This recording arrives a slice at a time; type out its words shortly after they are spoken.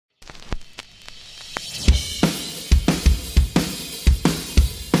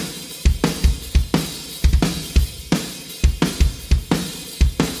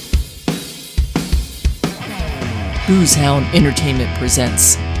Who's Hound Entertainment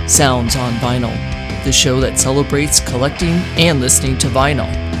presents Sounds on Vinyl, the show that celebrates collecting and listening to vinyl.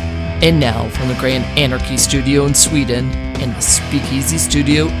 And now, from the Grand Anarchy Studio in Sweden and the Speakeasy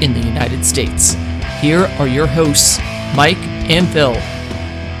Studio in the United States, here are your hosts, Mike and Phil.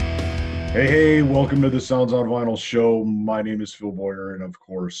 Hey, welcome to the Sounds on Vinyl show. My name is Phil Boyer, and of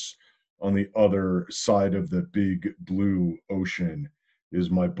course, on the other side of the big blue ocean is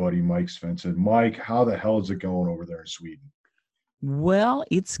my buddy Mike Svensson. Mike, how the hell is it going over there in Sweden? Well,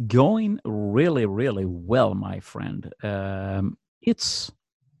 it's going really, really well, my friend. It's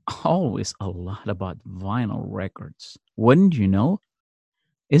always a lot about vinyl records. Wouldn't you know?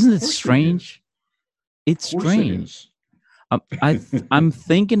 Isn't it strange? It's strange. I'm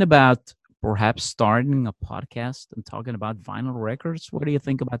thinking about perhaps starting a podcast and talking about vinyl records. What do you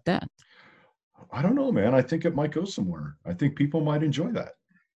think about that? I don't know, man. I think it might go somewhere. I think people might enjoy that.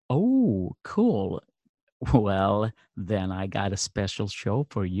 Oh, cool. Well, then I got a special show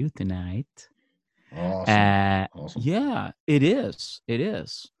for you tonight. Awesome. Yeah, it is. It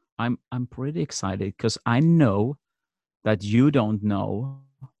is. I'm pretty excited because I know that you don't know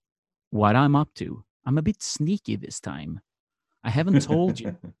what I'm up to. I'm a bit sneaky this time. I haven't told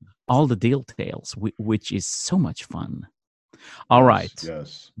you all the details, which is so much fun. All right.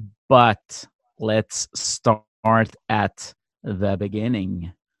 Yes. But let's start at the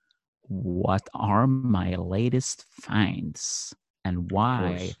beginning. What are my latest finds and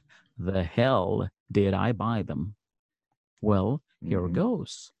why the hell did I buy them? Well, here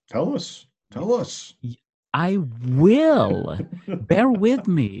goes. Tell us. I will. Bear with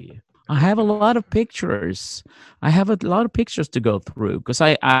me. I have a lot of pictures. I have a lot of pictures to go through because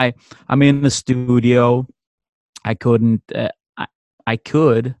I'm in the studio. I couldn't. I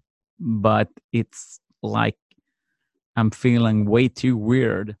could, but it's like I'm feeling way too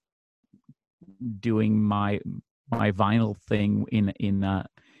weird doing my vinyl thing in a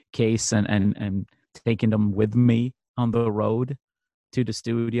case and taking them with me on the road to the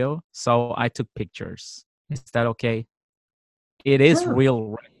studio. So I took pictures. Is that okay? It is real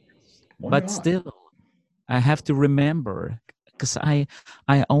records, but still, I have to remember because I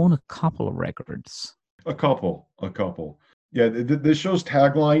own a couple of records. A couple. Yeah, the show's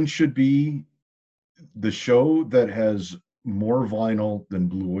tagline should be the show that has more vinyl than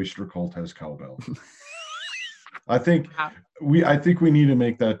Blue Oyster Cult has cowbell. I think we need to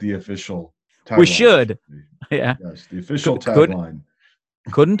make that the official tagline. We should. Yeah. Yes, the official tagline.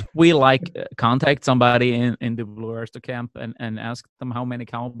 Couldn't we contact somebody in the Blue Oyster camp and ask them how many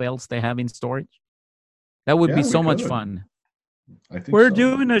cowbells they have in storage? That would be so much fun. I think we're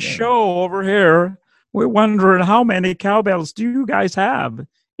doing a show over here. We're wondering how many cowbells do you guys have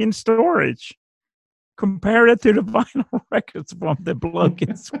in storage? Compare it to the vinyl records from the bloke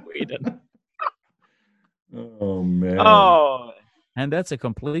in Sweden. Oh, man. Oh, and that's a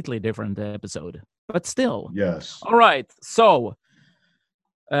completely different episode. But still. Yes. All right. So.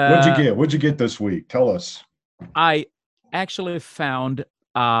 What'd you get this week? Tell us. I actually found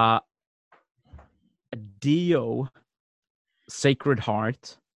a Dio Sacred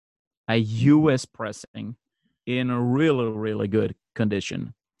Heart, a U.S. pressing in a really, really good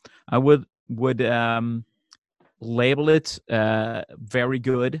condition. I would label it very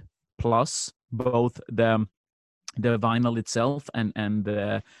good, plus both the vinyl itself and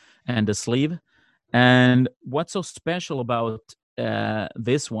the sleeve. And what's so special about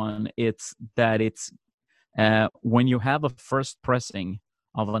this one, it's that it's when you have a first pressing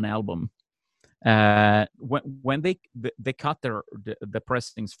of an album, when they cut the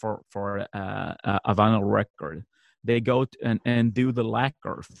pressings for a vinyl record, they go and do the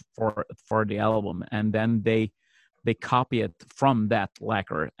lacquer for the album, and then they copy it from that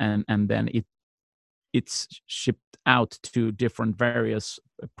lacquer, and then it's shipped out to different various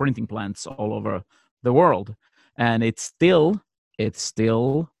printing plants all over the world, and it's still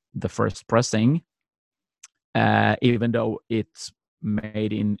the first pressing, even though it's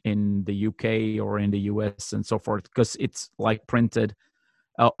made in the UK or in the US and so forth, because it's like printed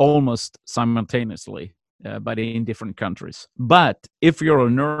almost simultaneously, but in different countries. But if you're a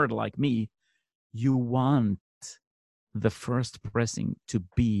nerd like me, you want the first pressing to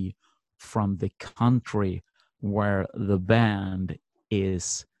be from the country where the band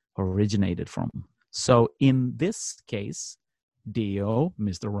is originated from. So in this case, Dio,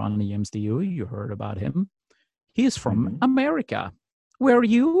 Mr. Ronnie James Dio, you heard about him. He's from America, where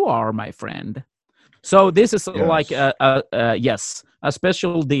you are, my friend. So this is like a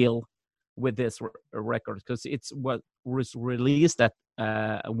special deal with this record because it's what was released at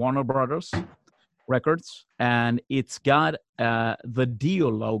Warner Brothers Records, and it's got the Dio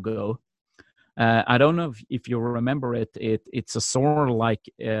logo I don't know if you remember it. It's a sort of like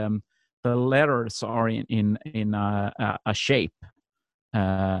the letters are in a shape.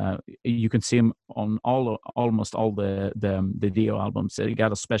 You can see them on almost all the Dio albums. They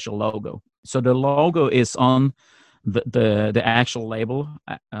got a special logo. So the logo is on the actual label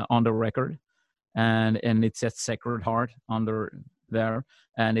on the record, and it says Sacred Heart under there,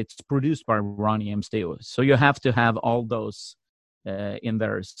 and it's produced by Ronnie James Dio. So you have to have all those in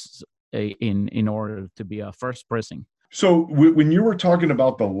there in order to be a first pressing. So when you were talking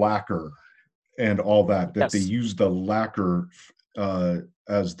about the lacquer and all that Yes. they use the lacquer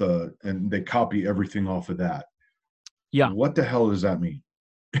as and they copy everything off of that. Yeah. What the hell does that mean?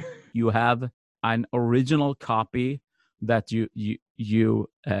 You have an original copy that you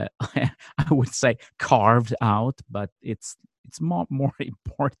I would say carved out, but it's more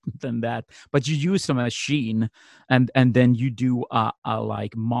important than that. But you use a machine, and then you do a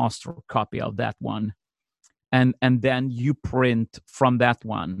like master copy of that one, and then you print from that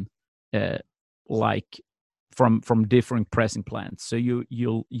one, like from different pressing plants. So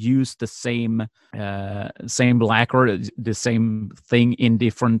you'll use the same lacquer, the same thing in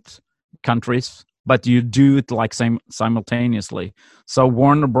different countries, but you do it like simultaneously. So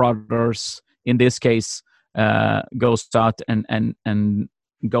Warner Brothers in this case goes out and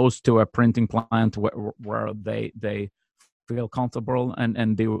goes to a printing plant where they feel comfortable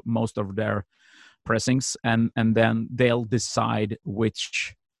and do most of their pressings, and then they'll decide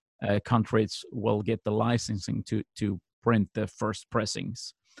which countries will get the licensing to print the first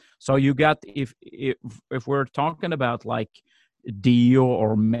pressings. So you got, if we're talking about like Dio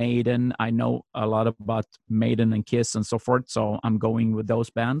or Maiden, I know a lot about Maiden and Kiss and so forth, so I'm going with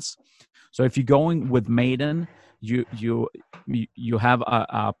those bands. So if you're going with Maiden, you have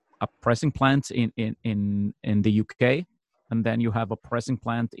a pressing plant in the UK, and then you have a pressing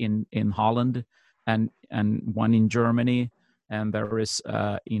plant in Holland, and one in Germany, and there is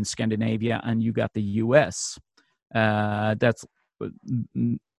in Scandinavia, and you got the US. That's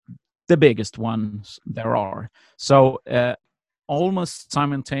the biggest ones there are. So almost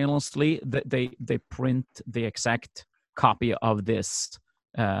simultaneously, they print the exact copy of this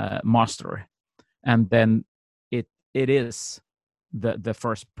master, and then it is the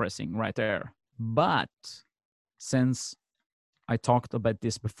first pressing right there. But since I talked about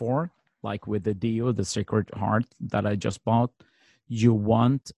this before, like with the Dio, the Sacred Heart that I just bought, you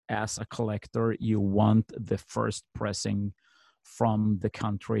want, as a collector, you want the first pressing from the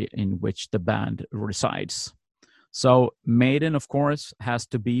country in which the band resides. So Maiden, of course, has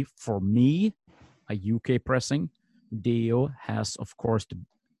to be, for me, a UK pressing. Dio has, of course,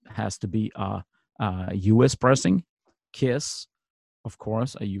 has to be a US pressing. Kiss, of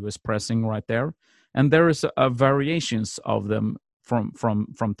course, a US pressing right there. And there is variations of them from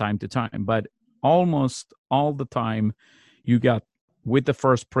time to time, but almost all the time you got with the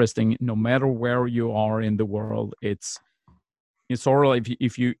first pressing, no matter where you are in the world, it's sort of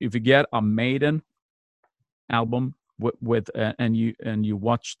if you get a Maiden album with and you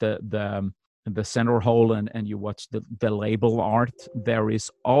watch the center hole and you watch the label art, there is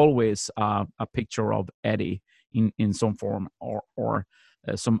always a picture of Eddie in some form or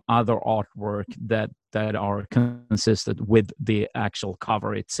some other artwork that are consistent with the actual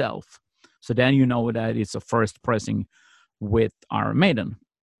cover itself. So then you know that it's a first pressing with Iron Maiden.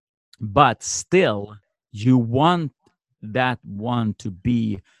 But still, you want that one to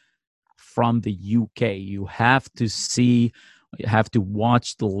be from the UK. You have to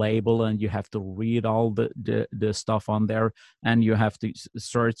watch the label, and you have to read all the stuff on there, and you have to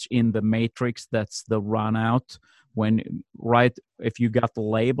search in the matrix. That's the run out. If you got the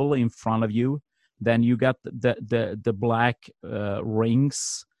label in front of you, then you got the black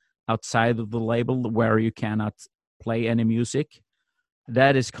rings outside of the label where you cannot play any music.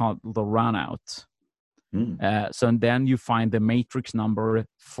 That is called the run out. So then you find the matrix number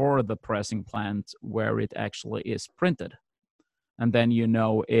for the pressing plant where it actually is printed, and then you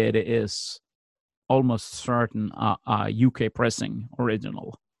know it is almost certain a UK pressing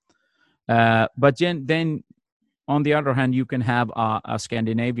original. But then on the other hand, you can have a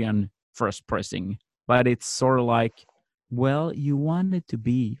Scandinavian first pressing, but it's sort of like, well, you want it to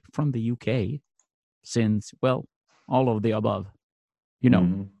be from the UK, since, well, all of the above, you know.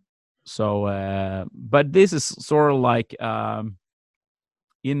 Mm-hmm. So, but this is sort of like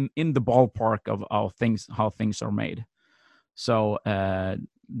in the ballpark of how things are made. So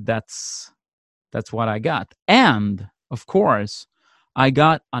that's what I got, and of course, I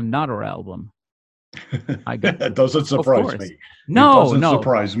got another album. That doesn't surprise me. No, it doesn't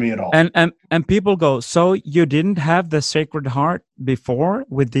surprise me at all. And people go, so you didn't have the Sacred Heart before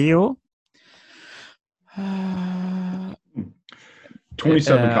with Dio? Uh,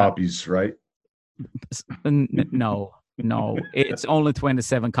 27 copies, right? no, it's only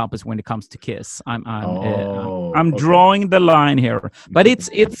 27 copies when it comes to Kiss. I'm Okay. drawing the line here, but it's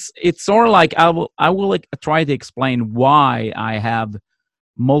sort of like I will like try to explain why I have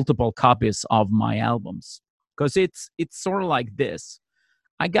multiple copies of my albums, because it's sort of like this.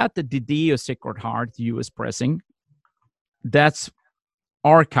 I got the Didio Sacred Heart US pressing that's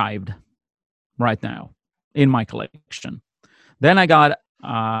archived right now in my collection. Then I got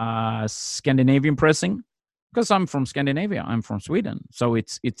Scandinavian pressing, because I'm from Scandinavia. I'm from Sweden, so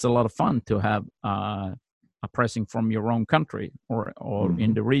it's a lot of fun to have a pressing from your own country or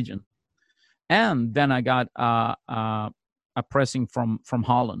in the region. And then I got a pressing from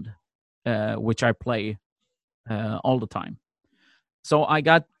Holland, which I play all the time. So I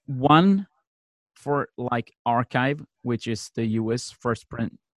got one for like archive, which is the US first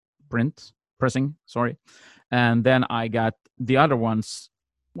pressing, sorry. And then I got the other ones.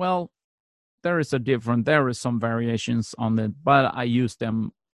 Well, there is some variations on it, but I use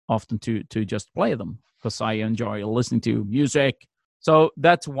them often to just play them because I enjoy listening to music. So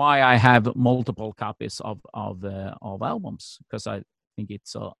that's why I have multiple copies of albums, because I think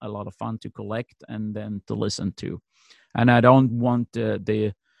it's a lot of fun to collect and then to listen to, and I don't want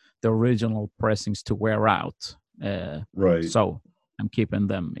the original pressings to wear out. Right. So I'm keeping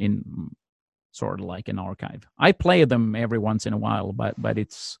them in sort of like an archive. I play them every once in a while, but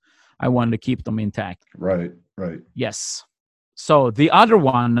I want to keep them intact. Right. Yes. So the other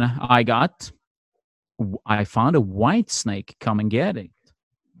one I found a Whitesnake. Come and get it.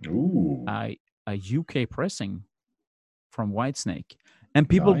 Ooh. A UK pressing from Whitesnake. And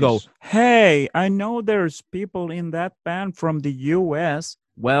people Nice. go, hey, I know there's people in that band from the US.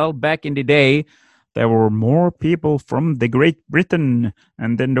 Well, back in the day, there were more people from the Great Britain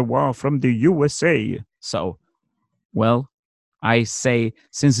and then there were from the USA. So, well, I say,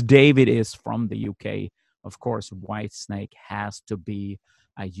 since David is from the UK, of course, Whitesnake has to be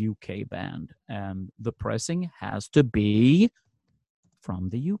a UK band. And the pressing has to be from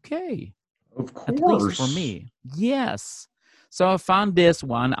the UK. Of course. At least for me. Yes. So I found this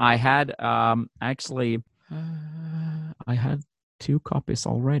one. I had actually, I had 2 copies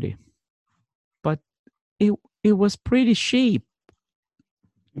already. But it was pretty cheap.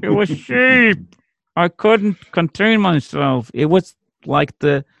 It was cheap. I couldn't contain myself. It was like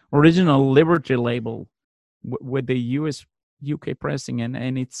the original Liberty label with the UK pressing,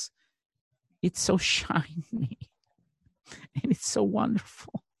 and it's so shiny and it's so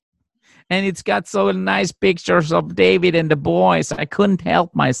wonderful, and it's got so nice pictures of David and the boys. I couldn't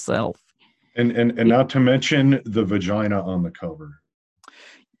help myself. And not to mention the vagina on the cover.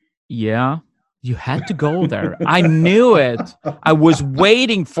 Yeah. You had to go there. I knew it. I was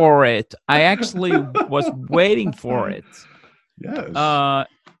waiting for it. I actually was waiting for it. Yes.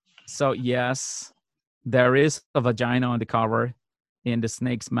 So yes, there is a vagina on the cover in the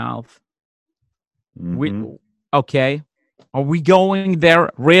snake's mouth. Okay. Are we going there?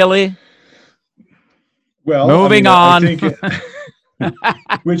 Really? Well, moving on. I think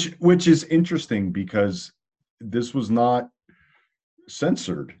which is interesting because this was not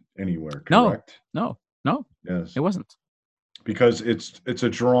censored anywhere, correct? No. Yes. It wasn't. Because it's a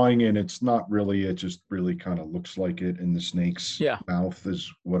drawing and it's not really, it just really kind of looks like it in the snake's mouth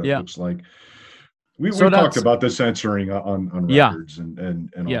is what it looks like. We talked about the censoring on records and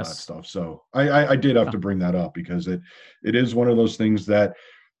all that stuff. So I did have to bring that up because it is one of those things that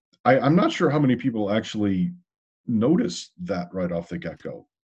I'm not sure how many people actually noticed that right off the get-go.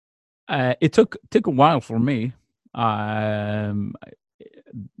 It took a while for me.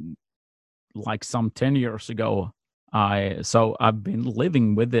 Like some 10 years ago, I've been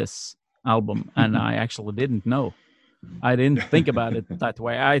living with this album and I actually didn't know. I didn't think about it that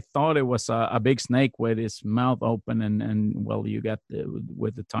way. I thought it was a big snake with his mouth open and well, you got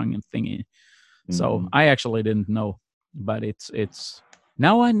with the tongue and thingy. So I actually didn't know, but it's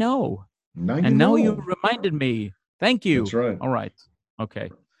now I know. Now you reminded me. Thank you. That's right. All right. Okay.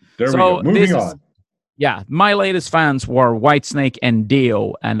 There we go. Moving on. My latest fans were Whitesnake and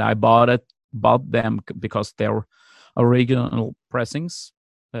Dio, and I bought them because they're original pressings,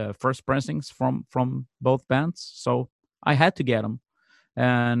 first pressings from both bands. So I had to get them,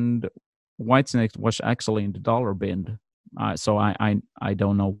 and Whitesnake was actually in the dollar bin. So I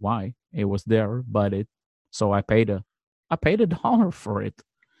don't know why it was there, but so I paid $1 for it.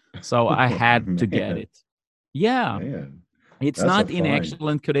 So I had to get it. Yeah. Man. It's not in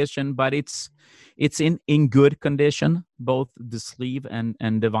excellent condition, but it's in good condition, both the sleeve and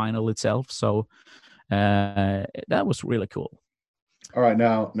the vinyl itself. So that was really cool. All right,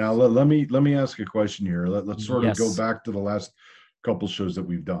 now let me ask a question here. Let's sort of go Yes. back to the last couple shows that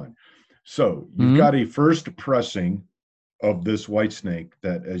we've done. So you've Mhm. got a first pressing of this White Snake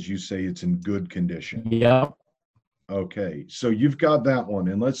that, as you say, it's in good condition. Yep. Okay, so you've got that one,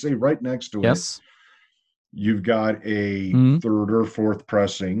 and let's say right next to it, Yes. you've got a Mhm. third or fourth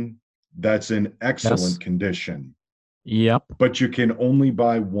pressing that's in excellent Yes. condition, Yep. but you can only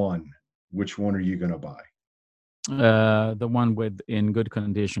buy one. Which one are you going to buy? The one with in good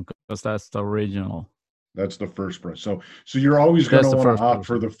condition, because that's the original. That's the first press. So you're always going That's to the want to first opt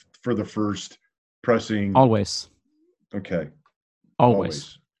for person. the first pressing. Always. Okay,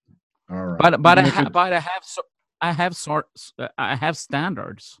 Always. always. All right. But Even if it I have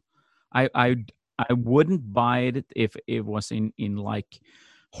standards. I I wouldn't buy it if it was in like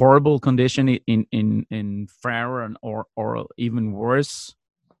horrible condition, in fair and or even worse.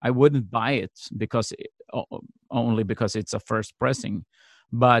 I wouldn't buy it because only because it's a first pressing.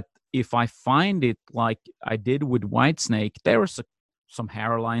 But if I find it like I did with Whitesnake, there are some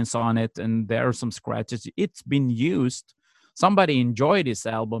hairlines on it and there are some scratches. It's been used. Somebody enjoyed this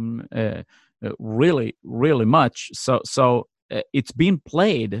album really, really much. So it's been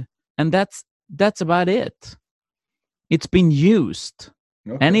played, and that's about it. It's been used,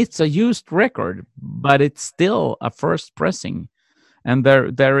 and okay. it's a used record, but it's still a first pressing, and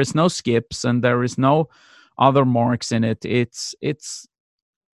there is no skips and there is no other marks in it. It's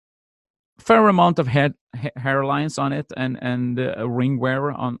fair amount of hairlines on it and ring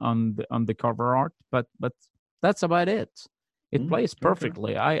wear on the cover art, but that's about it. It plays Okay.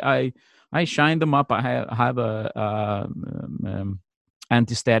 perfectly. I shine them up. I have a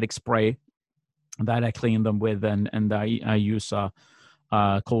anti-static spray that I clean them with, and I use a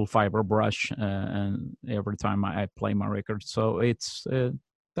cold fiber brush and every time I play my record. So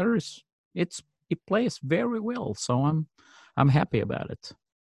there is it's it plays very well. So I'm happy about it.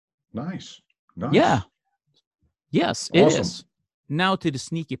 Nice. Yeah. Nice. Yes, it Awesome. is. Now to the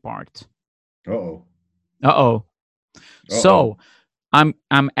sneaky part. Uh-oh. Uh-oh. Uh-oh. So I'm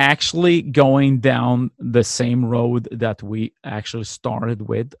actually going down the same road that we actually started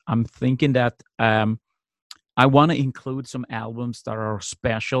with. I'm thinking that I want to include some albums that are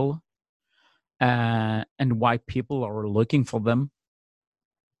special and why people are looking for them.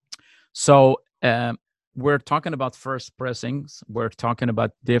 So we're talking about first pressings. We're talking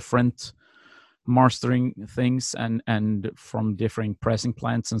about different mastering things and from different pressing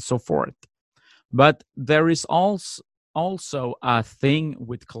plants and so forth. But there is also a thing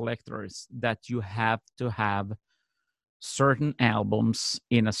with collectors that you have to have certain albums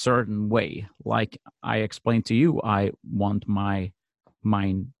in a certain way. Like I explained to you, I want mine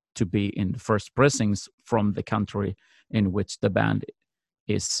to be in the first pressings from the country in which the band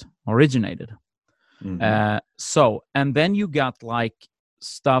is originated. Mm-hmm. So, and then you got like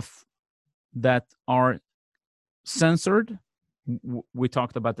stuff that are censored. We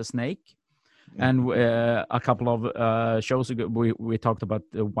talked about the snake, and a couple of shows ago we talked about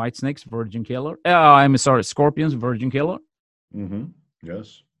the White Snakes, Virgin Killer. I'm sorry, Scorpions, Virgin Killer. Mm-hmm.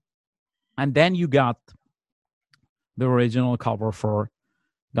 Yes. And then you got the original cover for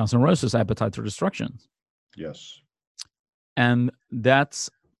Guns N' Roses, Appetite for Destruction, Yes. and that's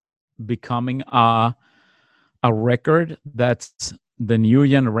becoming a record that's the new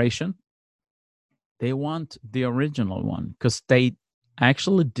generation. They want the original one because they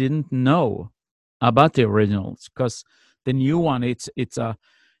actually didn't know about the originals. Because the new one, it's a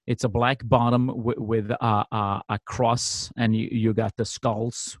black bottom with a cross, and you got the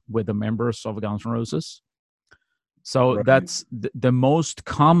skulls with the members of Guns N' Roses. So Right. that's the most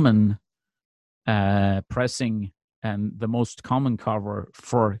common pressing and the most common cover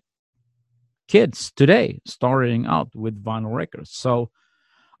for kids today, starting out with vinyl records. So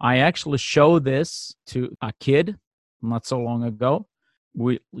I actually showed this to a kid not so long ago.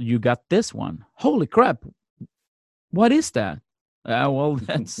 You got this one. Holy crap! What is that? Well,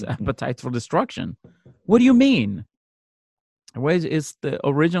 that's Appetite for Destruction. What do you mean? Where is the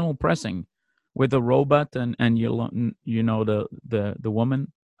original pressing with the robot and you know the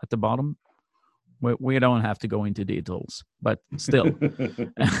woman at the bottom? We don't have to go into details, but still,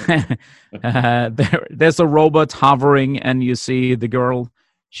 there's a robot hovering, and you see the girl.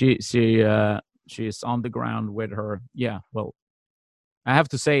 She's on the ground with her. Yeah, well, I have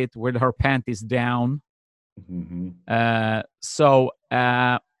to say it with her panties down. Mm-hmm.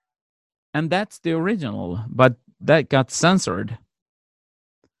 And that's the original, but that got censored.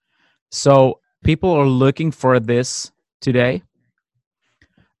 So people are looking for this today,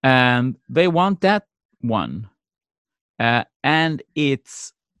 and they want that one. And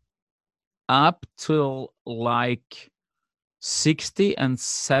it's up till like $60 and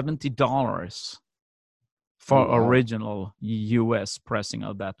 $70 for original US pressing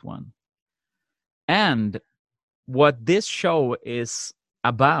of that one. And what this show is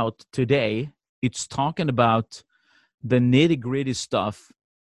about today, it's talking about the nitty-gritty stuff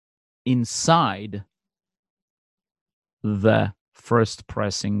inside the first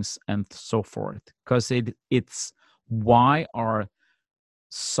pressings and so forth, because it's why are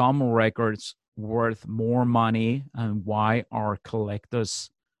some records worth more money, and why are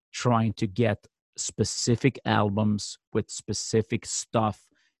collectors trying to get specific albums with specific stuff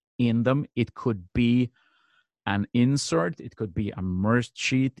in them. It could be an insert, it could be a merch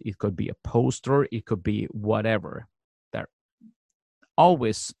sheet, it could be a poster, it could be whatever. There's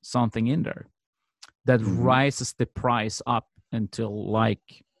always something in there that rises the price up until,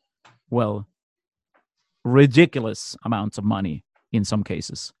 like, well, ridiculous amounts of money in some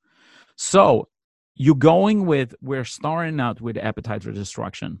cases. So we're starting out with Appetite for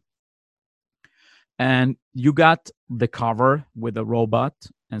Destruction. And you got the cover with a robot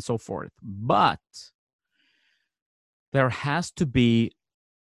and so forth. But there has to be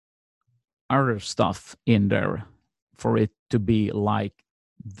other stuff in there for it to be like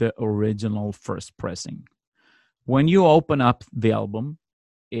the original first pressing. When you open up the album,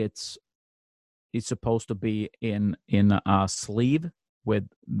 it's supposed to be in a sleeve with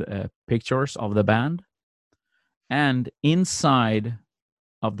the pictures of the band, and inside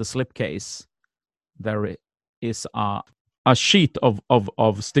of the slipcase there is a sheet of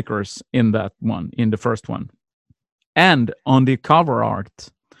stickers in that one, in the first one. And on the cover art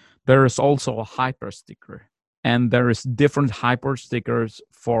there is also a hyper sticker, and there is different hyper stickers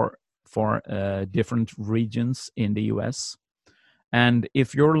for different regions in the US. And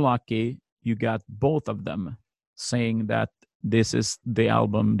if you're lucky, you got both of them saying that this is the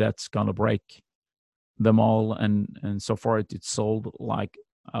album that's gonna break them all, and so forth. It's sold like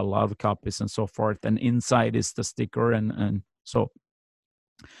a lot of copies and so forth, and inside is the sticker, and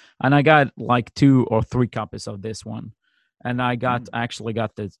I got like 2 or 3 copies of this one, and I actually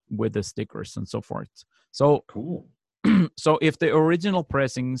got this with the stickers and so forth. So cool. So if the original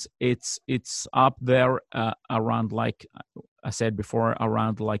pressings, it's up there around, like I said before,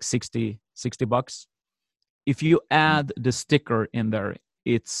 around like $60. If you add the sticker in there,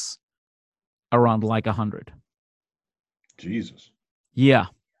 it's around like $100. Jesus. Yeah.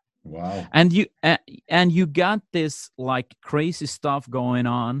 Wow. And you got this like crazy stuff going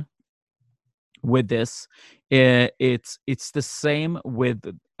on with this. It's the same with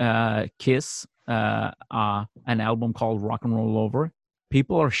Kiss, an album called Rock and Roll Over.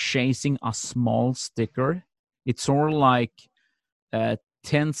 People are chasing a small sticker. It's sort of like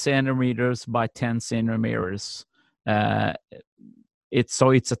 10 centimeters by 10 centimeters. It's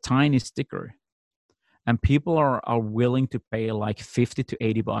a tiny sticker, and people are willing to pay like $50 to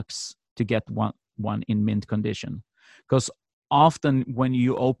 $80 to get one in mint condition. Because often when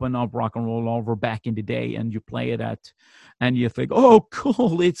you open up Rock and Roll Over back in the day and you play it and you think, oh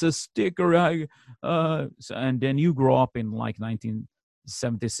cool, it's a sticker, and then you grow up in like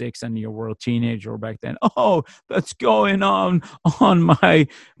 1976 and you were a teenager back then. Oh, that's going on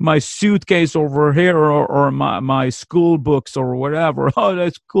my suitcase over here, or my school books or whatever. Oh,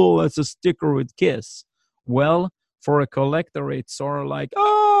 that's cool, that's a sticker with Kiss. Well, for a collector, it's sort of like,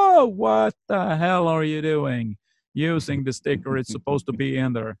 oh, what the hell are you doing using the sticker? It's supposed to be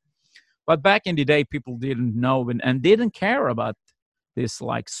in there. But back in the day, people didn't know and didn't care about this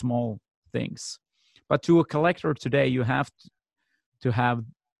like small things. But to a collector today, you have to have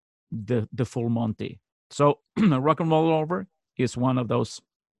the full Monty. So Rock and Roll Over is one of those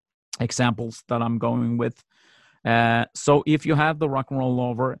examples that I'm going with. So if you have the Rock and Roll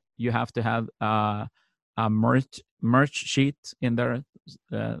Over, you have to have a merch sheet in there.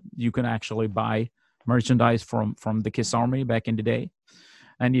 You can actually buy merchandise from the Kiss Army back in the day,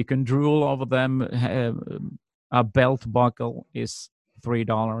 and you can drool over them. A belt buckle is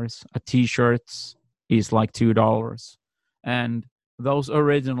 $3. A t-shirt is like $2, and those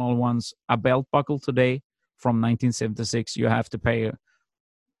original ones, a belt buckle today from 1976, you have to pay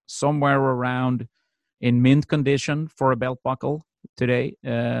somewhere around, in mint condition for a belt buckle today,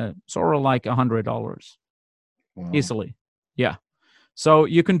 sort of like $100. Wow. Easily. Yeah. So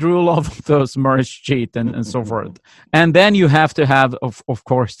you can drool off those merch sheet and so forth. And then you have to have, of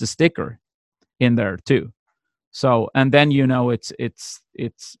course, the sticker in there too. So, and then it's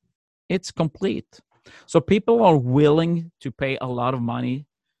complete. So people are willing to pay a lot of money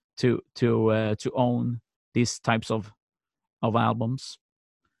to own these types of albums.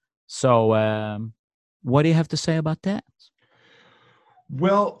 So what do you have to say about that?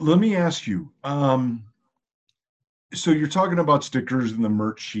 Well, let me ask you, So you're talking about stickers and the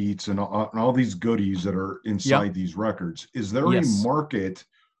merch sheets and all these goodies that are Yeah. inside these records. Is there a Yes. market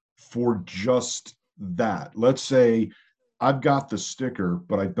for just that? Let's say I've got the sticker,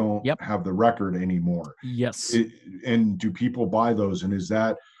 but I don't Yep. have the record anymore. Yes. And do people buy those? And is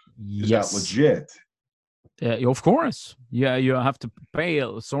that Yes. legit? Of course. Yeah, you have to pay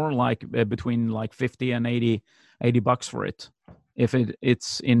sort of like between like 50 and 80 bucks for it if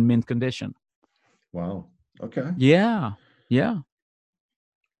it's in mint condition. Wow. Okay. Yeah. Yeah.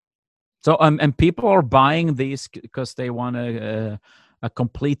 So and people are buying these because they want a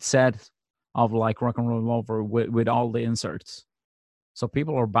complete set of like Rock and Roll Over with all the inserts. So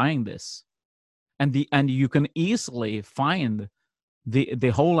people are buying this, and you can easily find the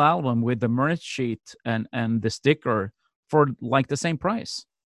whole album with the merch sheet and the sticker for like the same price.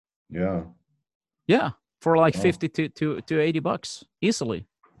 Yeah. Yeah, for like Wow. 50 to 80 bucks easily.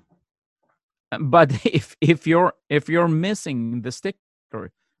 But if you're missing the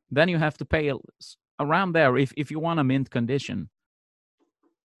sticker, then you have to pay around there if you want a mint condition.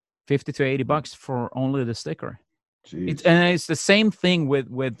 50 to 80 bucks for only the sticker. Jeez. It's the same thing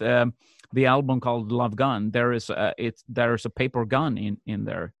with the album called Love Gun. There's a paper gun in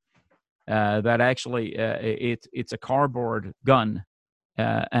there that actually it's a cardboard gun,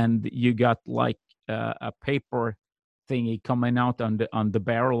 and you got like a paper thingy coming out on the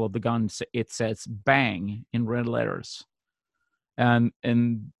barrel of the gun. It says "bang" in red letters, and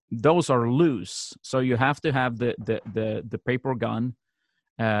those are loose, so you have to have the paper gun,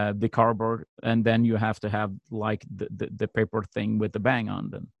 the cardboard, and then you have to have like the paper thing with the bang on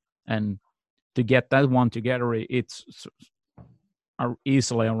them. And to get that one together, it's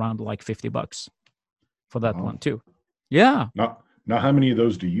easily around like 50 bucks for that one too. Yeah. Now, how many of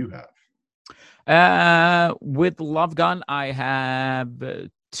those do you have? With Love Gun, I have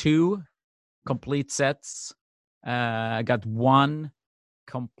 2 complete sets. I got 1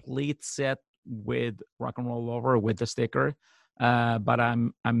 complete set with Rock and Roll Over with the sticker, but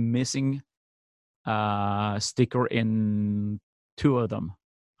I'm missing a sticker in 2 of them,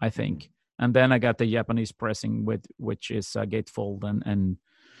 I think. And then I got the Japanese pressing which is gatefold and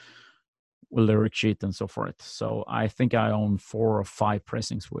lyric sheet and so forth. So I think I own 4 or 5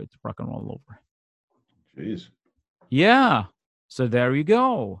 pressings with Rock and Roll Over. Jeez. Yeah. So there you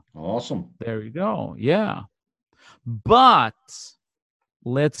go. Awesome. There you go. Yeah. But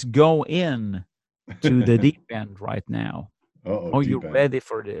let's go in to the deep end right now. Uh-oh, Are you ready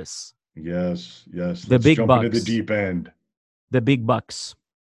for this? Yes. The Let's big jump bucks. into the deep end. The big bucks.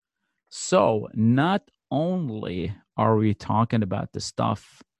 So not only are we talking about the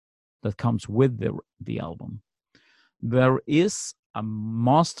stuff that comes with the album, there is a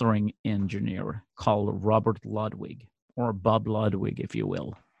mastering engineer called Robert Ludwig, or Bob Ludwig, if you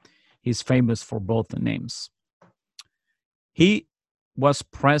will. He's famous for both the names. He was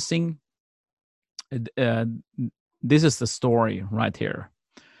pressing, this is the story right here.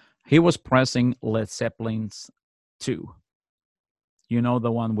 He was pressing Led Zeppelin's 2. You know,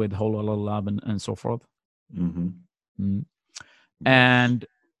 the one with Whole Lotta Love and so forth? Mm-hmm. Mm-hmm. And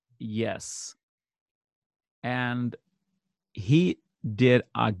yes. And he did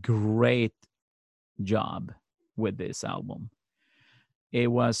a great job with this album. It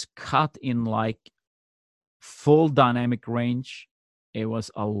was cut in like full dynamic range. It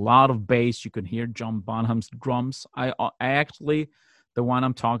was a lot of bass. You could hear John Bonham's drums. I actually, the one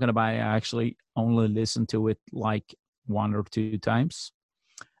I'm talking about, I actually only listened to it like 1 or 2 times,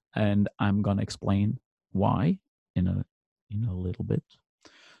 and I'm gonna explain why in a little bit.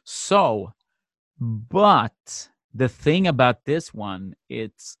 So, but the thing about this one,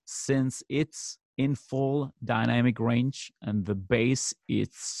 it's since it's in full dynamic range and the bass,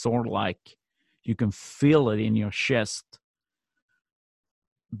 it's sort of like you can feel it in your chest.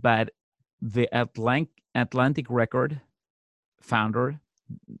 But the Atlantic Record founder,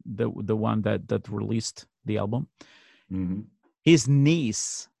 the one that released the album, Mm-hmm. his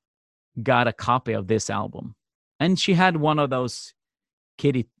niece got a copy of this album, and she had one of those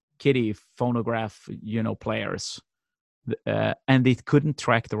kitty phonograph players, and it couldn't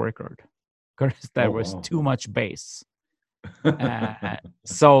track the record because there was too much bass.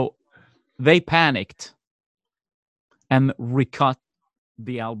 So they panicked and recut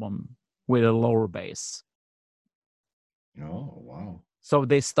the album with a lower bass. Oh, wow. So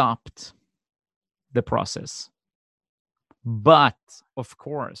they stopped the process. But of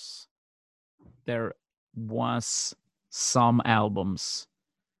course, there was some albums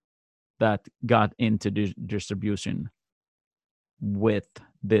that got into distribution with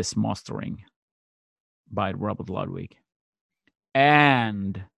this mastering by Robert Ludwig.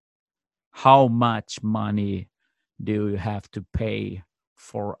 And how much money do you have to pay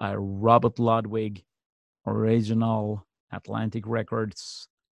for a Robert Ludwig original Atlantic Records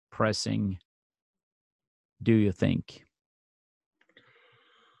pressing, do you think?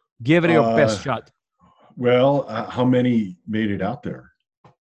 Give it your best shot. Well, how many made it out there?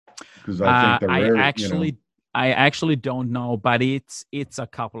 Because I think the rare, I actually don't know, but it's a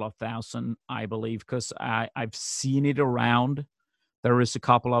couple of thousand, I believe, because I've seen it around. There is a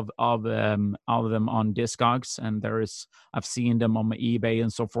couple of them on Discogs, and I've seen them on eBay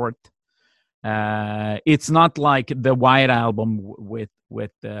and so forth. It's not like the White Album with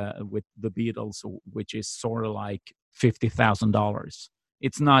the Beatles, which is sort of like $50,000.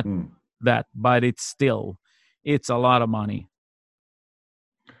 It's not that, but it's a lot of money.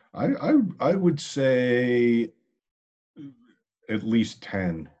 I would say at least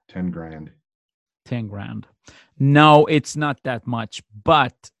 10 grand. 10 grand. No, it's not that much,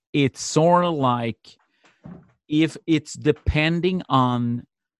 but it's sort of like, if it's depending on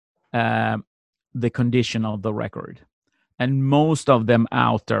the condition of the record, and most of them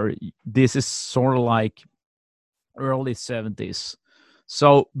out there, this is sort of like early 70s,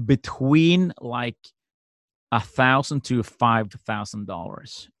 so between like $1,000 to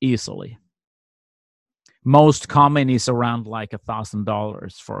 $5,000 easily. Most common is around like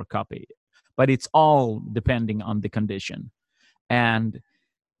 $1,000 for a copy, but it's all depending on the condition. And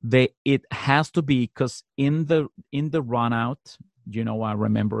it has to be, because in the run out, I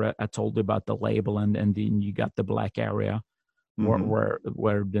remember I told you about the label, and then you got the black area where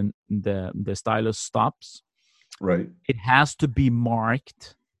the stylus stops. Right. It has to be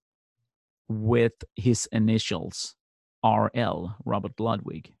marked with his initials, RL, Robert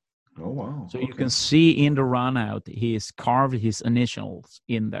Ludwig. Oh, wow. So you can see in the run out, he's carved his initials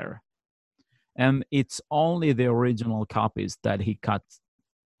in there. And it's only the original copies that he cut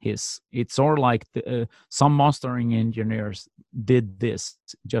it's sort of like some mastering engineers did this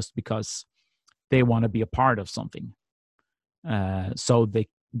just because they want to be a part of something. So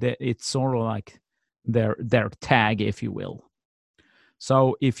it's sort of like their tag, if you will.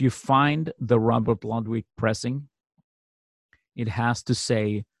 So if you find the Robert Ludwig pressing, it has to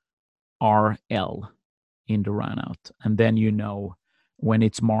say RL in the run out. And then when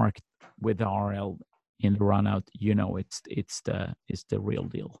it's marked with RL in the run out, it's the real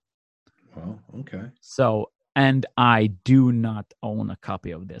deal. Well, okay. So, and I do not own a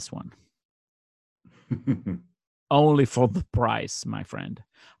copy of this one. Only for the price, my friend.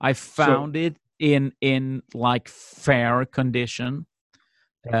 I found it in like fair condition.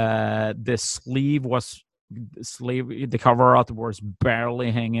 The cover art was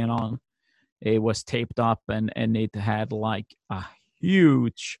barely hanging on. It was taped up, and it had like a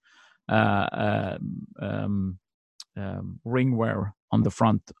huge ring wear on the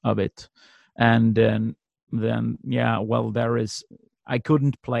front of it. And then I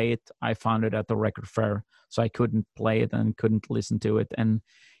couldn't play it. I found it at the record fair, so I couldn't play it and couldn't listen to it. And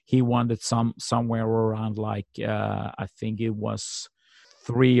he wanted somewhere around like I think it was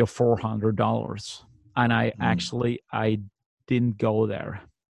 $300 or $400, and I didn't go there.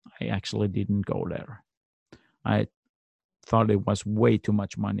 I thought it was way too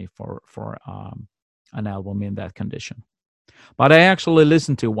much money for an album in that condition. But I actually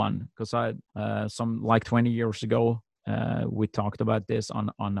listened to one, because I some like 20 years ago we talked about this on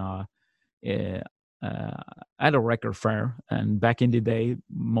at a record fair, and back in the day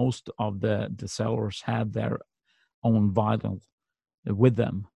most of the sellers had their own vinyl with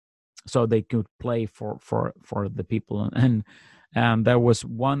them, so they could play for the people. And there was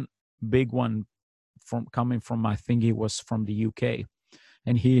one big one coming from, I think he was from the UK,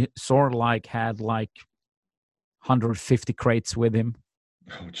 and he sort of like had like 150 crates with him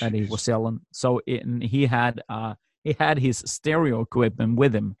that he was selling. So he had his stereo equipment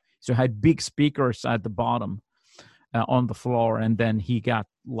with him, so he had big speakers at the bottom on the floor, and then he got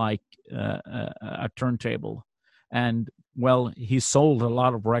like a turntable. And well, he sold a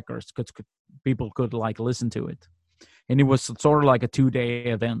lot of records because people could like listen to it. And it was sort of like a 2-day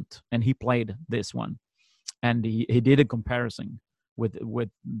event, and he played this one, and he did a comparison with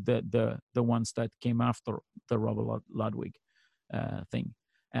the ones that came after the Robert Ludwig thing,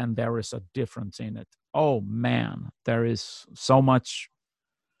 and there is a difference in it. Oh man, there is so much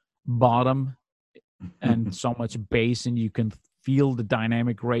bottom and so much bass, and you can feel the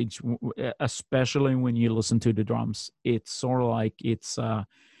dynamic range, especially when you listen to the drums. It's sort of like it's a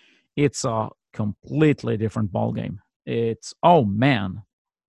completely different ball game. It's, oh man,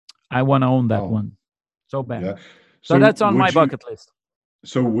 I want to own that one so bad. Yeah. So that's on my bucket list.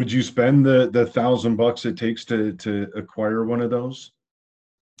 So would you spend the $1,000 it takes to acquire one of those?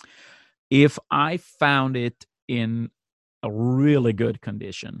 If I found it in a really good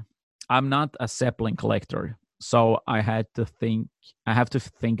condition. I'm not a Zeppelin collector, so I have to think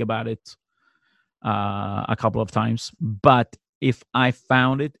about it a couple of times. But if I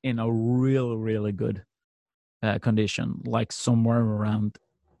found it in a really, really good condition, like somewhere around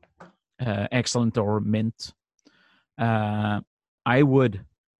excellent or mint, I would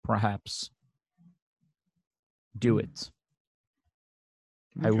perhaps do it.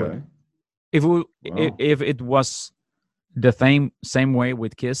 Okay. I would. If Wow. if it was the same way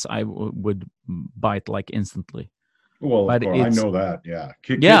with Kiss, I would buy it like instantly. Well, of But course, I it's know that. Yeah,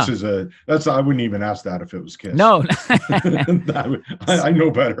 yeah, Kiss is I wouldn't even ask that if it was Kiss. no, I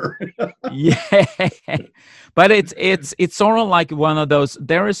know better. yeah, but it's sort of like one of those.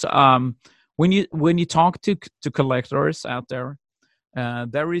 There is when you talk to collectors out there,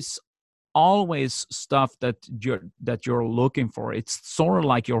 there is always stuff that you're looking for. It's sort of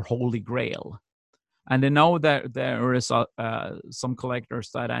like your holy grail. And I know that there is some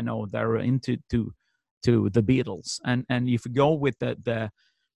collectors that I know that are into to the Beatles, and if you go with the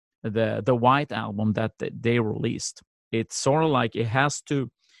White Album that they released, it's sort of like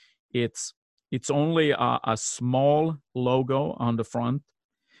it's only a small logo on the front.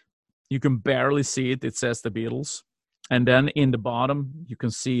 You can barely see it. It says the Beatles, and then in the bottom you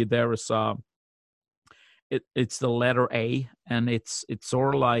can see there is it's the letter A, and it's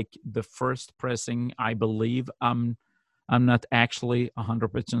sort of like the first pressing, I believe. I'm not actually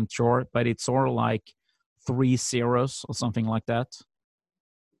 100% sure, but it's sort of like 3 zeros or something like that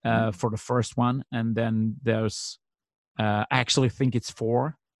for the first one, and then there's I actually think it's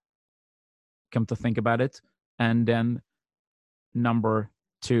 4. Come to think about it, and then number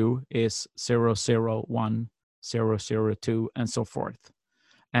 2 is 001, 002, and so forth,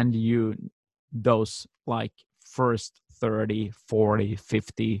 and those like first 30, 40,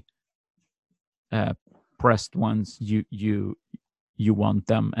 50 pressed ones, you want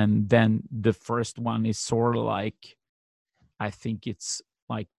them, and then the first one is sort of like, I think it's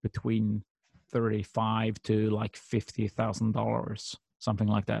like between 35 to like $50,000, something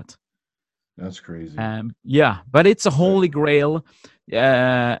like that. That's crazy. Yeah, but it's a holy grail.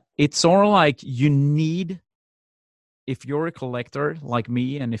 It's sort of like you need, if you're a collector like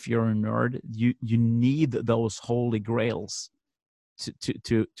me, and if you're a nerd, you need those holy grails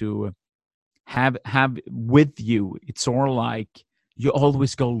to have with you. It's sort of like you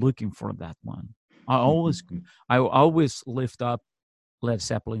always go looking for that one. I always lift up Led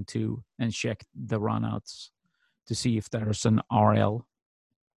Zeppelin 2 and check the runouts to see if there's an RL.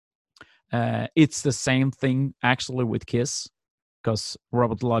 It's the same thing actually with Kiss, because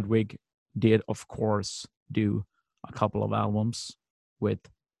Robert Ludwig did, of course, do a couple of albums with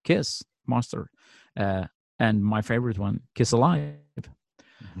Kiss Monster, and my favorite one, Kiss Alive.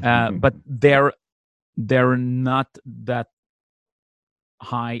 But they're not that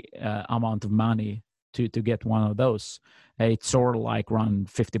high amount of money to get one of those. It's sort of like around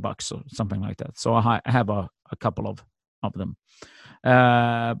 $50 or something like that. So I have a couple of them.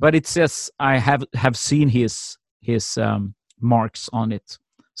 But it says I have seen his marks on it,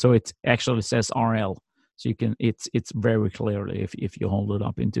 so it actually says RL. So you can it's very clearly if you hold it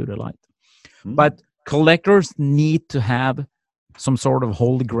up into the light. But collectors need to have some sort of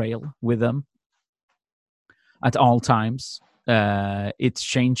holy grail with them at all times. It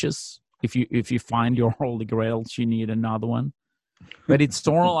changes. If you find your holy grail, you need another one. But it's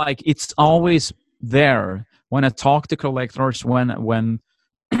sort of like it's always there. When I talk to collectors, when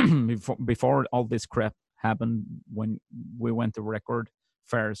before all this crap happened, when we went to record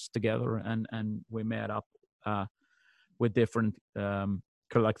fairs together and we met up with different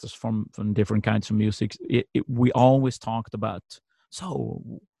collectors from different kinds of music, we always talked about, so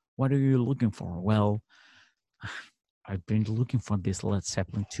what are you looking for? Well, I've been looking for this Led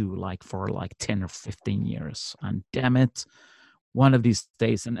Zeppelin 2 for 10 or 15 years, and damn it, one of these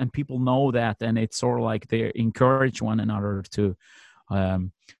days, and people know that, and it's sort of like they encourage one another to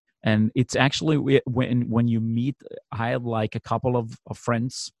and it's actually when you meet, I have like a couple of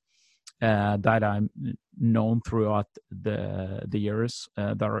friends that I'm known throughout the years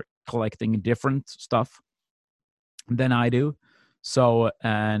that are collecting different stuff than I do. So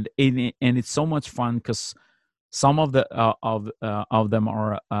and it's so much fun because some of the of them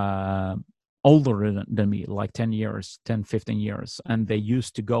are older than me, like 10 years, 10, 15 years, and they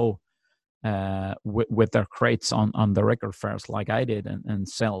used to go with their crates on the record fairs like I did and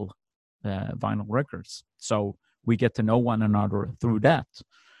sell vinyl records. So we get to know one another through that,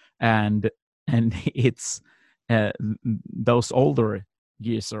 and it's those older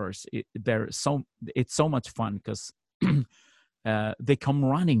geezers. It's so much fun because they come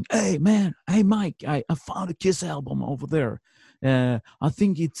running. Hey man, hey Mike, I found a Kiss album over there. I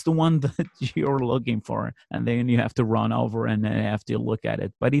think it's the one that you're looking for, and then you have to run over and have to look at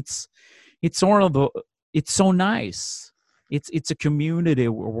it. But it's sort of it's so nice. It's a community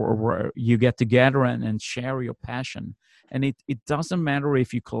where you get together and share your passion, and it doesn't matter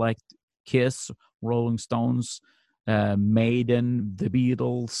if you collect Kiss, Rolling Stones, Maiden, the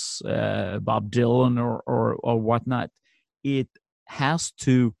Beatles, Bob Dylan, or whatnot. It has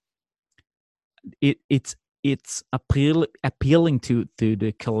to. It's appealing to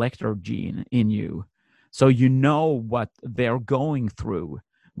the collector gene in you, so you know what they're going through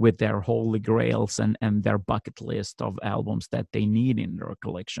with their holy grails and their bucket list of albums that they need in their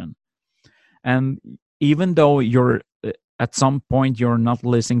collection. And even though you're at some point you're not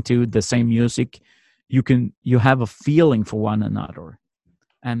listening to the same music, you have a feeling for one another,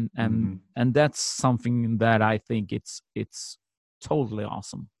 and that's something that I think it's totally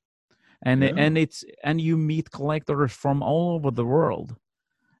awesome. And and you meet collectors from all over the world,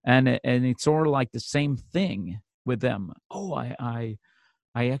 and it's sort of like the same thing with them. Oh, I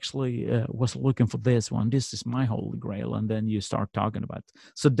actually was looking for this one. This is my holy grail, and then you start talking about it.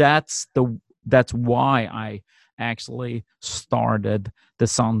 So that's why I actually started the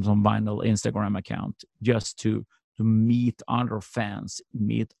Sounds on Vinyl Instagram account, just to meet other fans,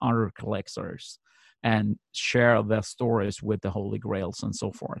 meet other collectors, and share their stories with the holy grails and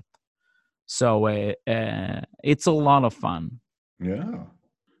so forth. So it's a lot of fun. Yeah.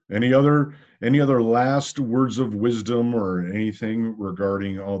 Any other last words of wisdom or anything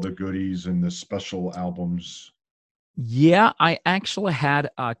regarding all the goodies and the special albums? Yeah, I actually had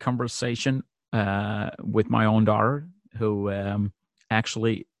a conversation with my own daughter, who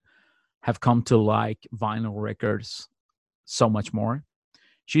actually have come to like vinyl records so much more.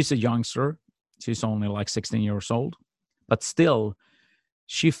 She's a youngster. She's only like 16 years old, but still,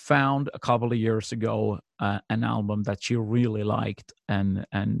 she found a couple of years ago an album that she really liked, and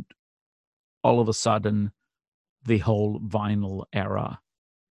all of a sudden the whole vinyl era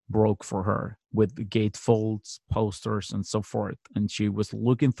broke for her with the gatefolds, posters, and so forth. And she was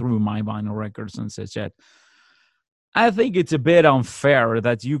looking through my vinyl records and said, I think it's a bit unfair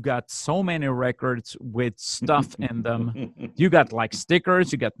that you got so many records with stuff in them. You got like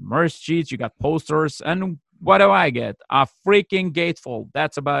stickers, you got merch sheets, you got posters, and what do I get? A freaking gatefold.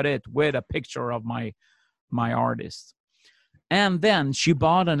 That's about it, with a picture of my artist. And then she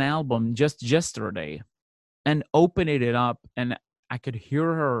bought an album just yesterday and opened it up, and I could hear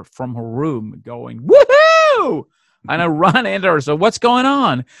her from her room going, woohoo! And I run in there. So what's going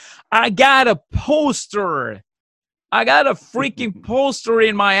on? I got a poster. I got a freaking poster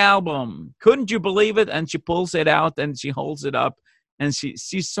in my album. Couldn't you believe it? And she pulls it out and she holds it up, and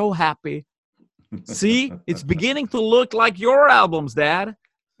she's so happy. See, it's beginning to look like your albums, Dad.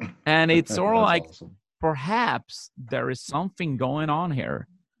 And it's sort of like, awesome. Perhaps there is something going on here.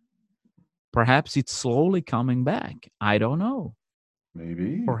 Perhaps it's slowly coming back. I don't know.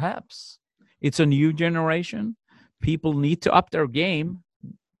 Maybe. Perhaps. It's a new generation. People need to up their game,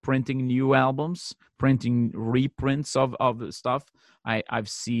 printing new albums, printing reprints of the stuff. I've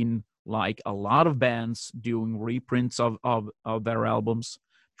seen like a lot of bands doing reprints of their albums,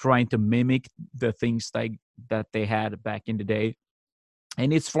 trying to mimic the things that they had back in the day.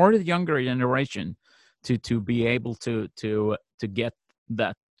 And it's for the younger generation to be able to get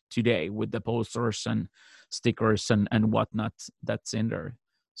that today with the posters and stickers and whatnot that's in there.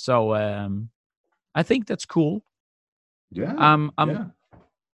 So I think that's cool. Yeah.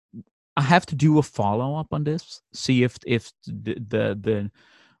 I have to do a follow-up on this, see if the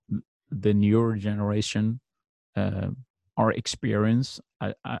newer generation are experience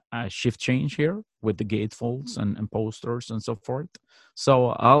a shift change here with the gatefolds and posters and so forth. So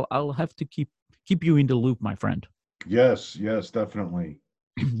I'll have to keep you in the loop, my friend. Yes, definitely.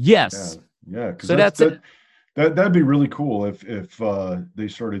 Yes. Yeah. So that'd be really cool if they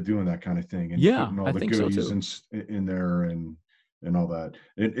started doing that kind of thing and putting all the goodies in there and all that.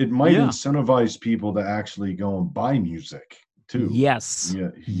 It might incentivize people to actually go and buy music too. Yes. Yeah.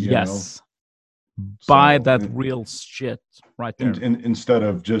 Yes. Buy that real shit right there. And instead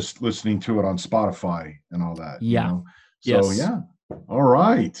of just listening to it on Spotify and all that. Yeah. You know? So yeah. All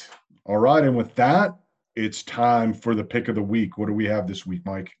right. And with that, it's time for the pick of the week. What do we have this week,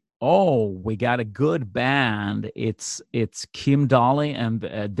 Mike? Oh, we got a good band. It's Kim Dolly and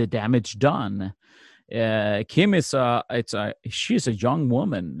The Damage Done. Kim is she's a young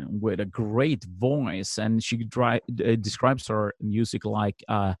woman with a great voice, and she describes her music like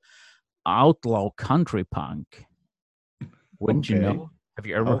outlaw country punk. Wouldn't you know? Have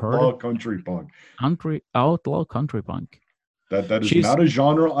you ever heard of country punk? Outlaw country punk. That is She's- not a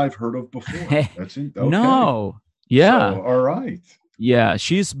genre I've heard of before. That's it. Okay. No. Yeah. So, all right. Yeah,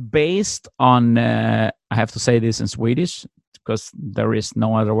 she's based on. I have to say this in Swedish because there is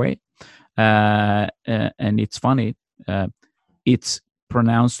no other way, and it's funny. It's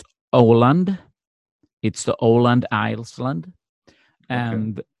pronounced Åland. It's the Åland Island,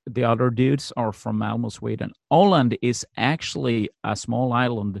 and the other dudes are from Malmö, Sweden. Åland is actually a small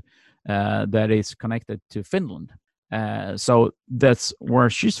island that is connected to Finland, so that's where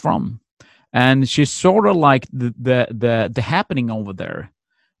she's from. And she's sort of like the happening over there.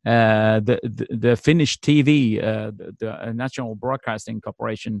 The Finnish TV, the National Broadcasting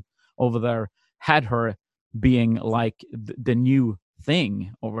Corporation over there had her being like the new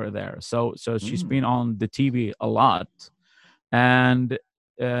thing over there. So she's been on the TV a lot, and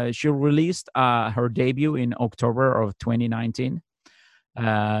she released her debut in October of 2019.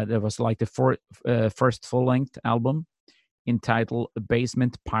 That was like the first full-length album, entitled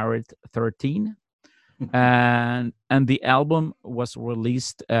Basement Pirate 13, and the album was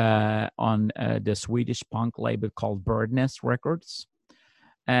released on the Swedish punk label called Birdnest Records,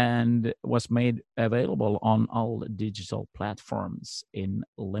 and was made available on all digital platforms in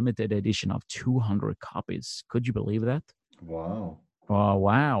limited edition of 200 copies. Could you believe that? Wow. Oh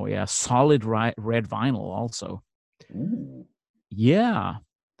wow, yeah, solid red vinyl also. Ooh. Yeah.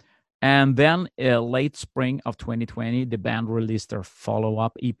 And then late spring of 2020, the band released their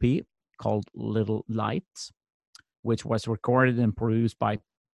follow-up EP called Little Lights, which was recorded and produced by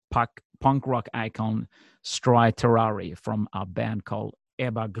punk rock icon Stry Terrari from a band called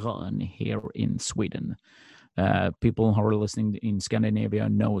Ebba Grön here in Sweden. People who are listening in Scandinavia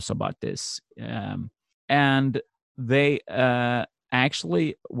knows about this. And they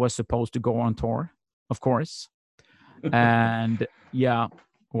actually was supposed to go on tour, of course. And yeah.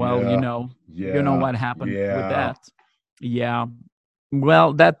 Well, Yeah. you know what happened with Yeah. that. Yeah.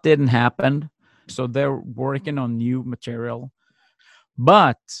 Well, that didn't happen. So they're working on new material.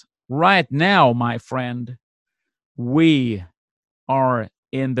 But right now, my friend, we are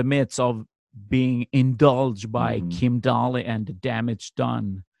in the midst of being indulged by Kim Dolly and the Damage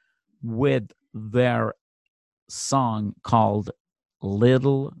Done with their song called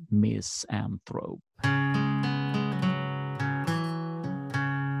Little Misanthrope.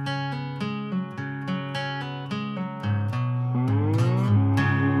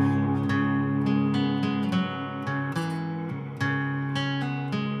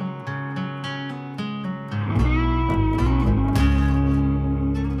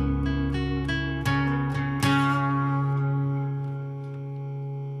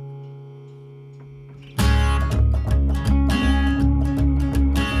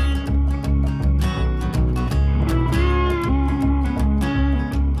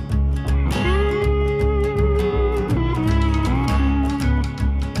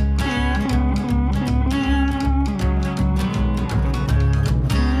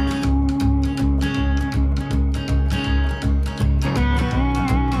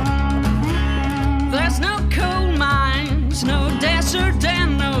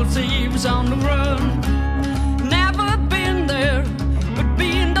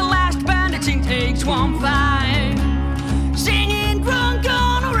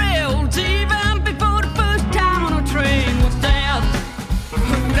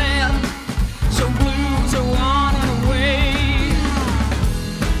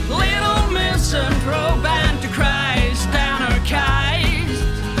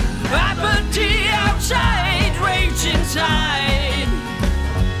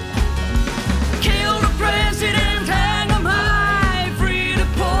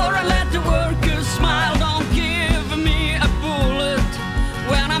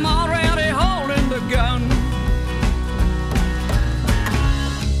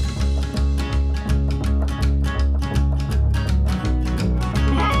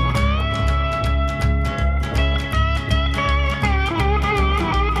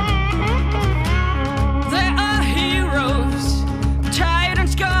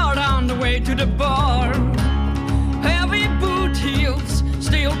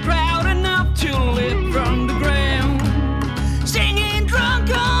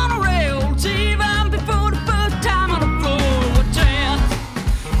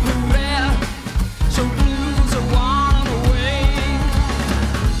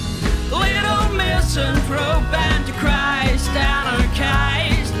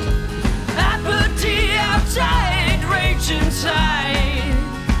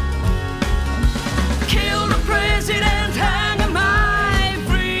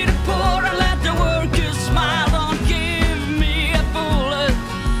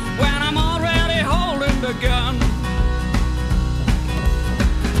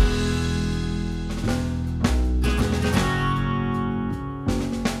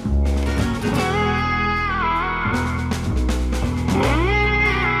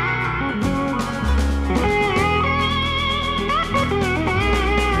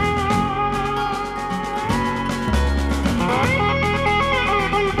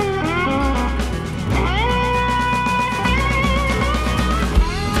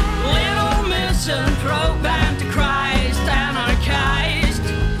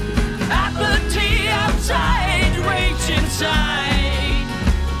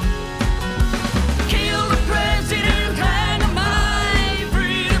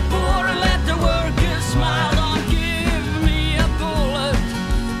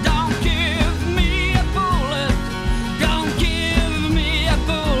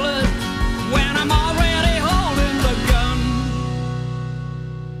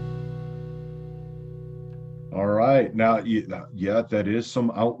 right now, yeah, that is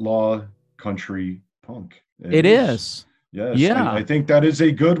some outlaw country punk. It is. Yes, Yeah. I think that is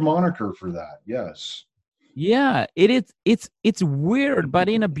a good moniker for that. Yes. Yeah, it is. It's weird, but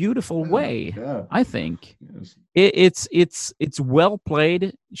in a beautiful way. Yeah. I think Yes. it's well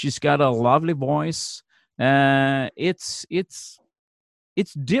played. She's got a lovely voice. It's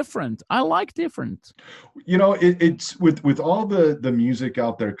different. I like different. You know, it's with all the music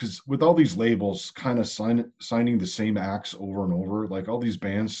out there, because with all these labels kind of signing the same acts over and over, like all these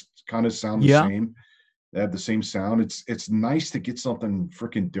bands kind of sound the Yeah. same. They have the same sound. It's nice to get something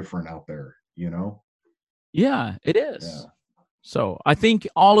freaking different out there, you know? Yeah, it is. Yeah. So I think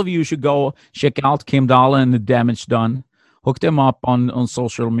all of you should go check out Kim Dalla and the Damage Done. Hook them up on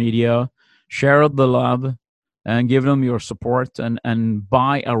social media, share the love, and give them your support, and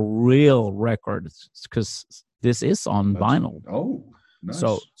buy a real record, because this is on vinyl. Oh, nice.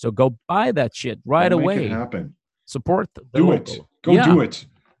 So go buy that shit right away. Make it happen. Support the do local. it. Go do it.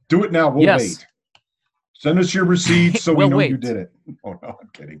 Do it now. We'll wait. Send us your receipts so we know you did it. Oh no, I'm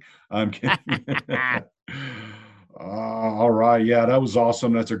kidding. All right. Yeah, that was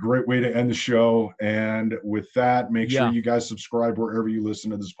awesome. That's a great way to end the show. And with that, make sure you guys subscribe wherever you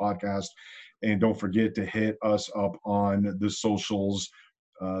listen to this podcast. And don't forget to hit us up on the socials.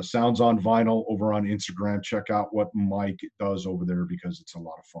 Sounds on Vinyl over on Instagram. Check out what Mike does over there, because it's a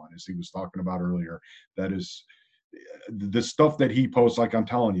lot of fun. As he was talking about earlier, that is the stuff that he posts. Like I'm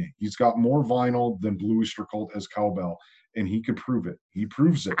telling you, he's got more vinyl than Blue Oyster Cult has cowbell, and he can prove it. He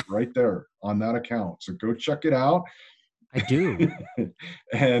proves it right there on that account. So go check it out. I do.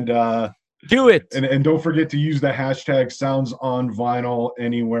 And do it. And don't forget to use the hashtag Sounds on Vinyl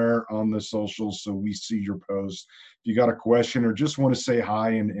anywhere on the socials, so we see your post. If you got a question or just want to say hi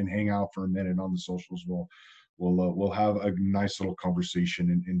and hang out for a minute on the socials, we'll have a nice little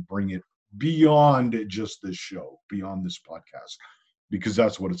conversation and bring it beyond just this show, beyond this podcast, because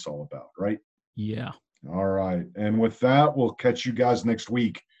that's what it's all about, right? Yeah. All right. And with that, we'll catch you guys next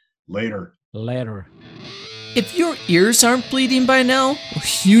week. Later. If your ears aren't bleeding by now,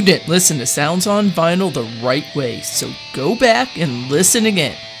 you didn't listen to Sounds on Vinyl the right way, so go back and listen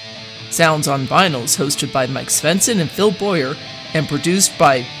again. Sounds on Vinyl is hosted by Mike Svensson and Phil Boyer and produced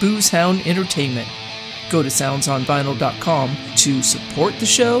by Boozehound Entertainment. Go to soundsonvinyl.com to support the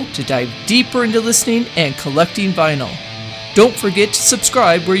show, to dive deeper into listening and collecting vinyl. Don't forget to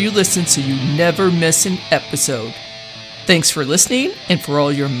subscribe where you listen so you never miss an episode. Thanks for listening and for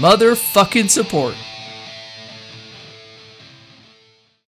all your motherfucking support.